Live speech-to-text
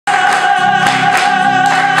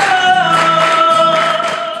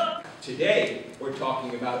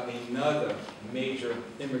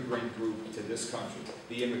immigrant group to this country,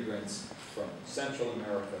 the immigrants from Central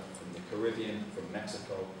America, from the Caribbean, from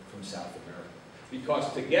Mexico, from South America.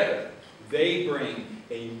 Because together, they bring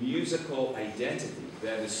a musical identity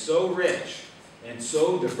that is so rich and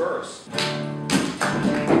so diverse.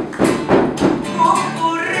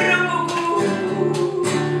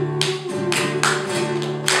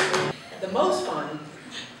 The most fun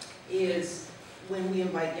is when we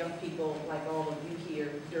invite young people like all of you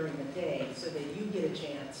here during the day so that you get a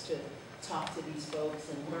chance to talk to these folks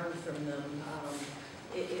and learn from them.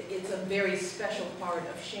 It's a very special part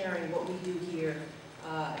of sharing what we do here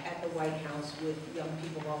at the White House with young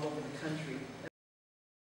people all over the country.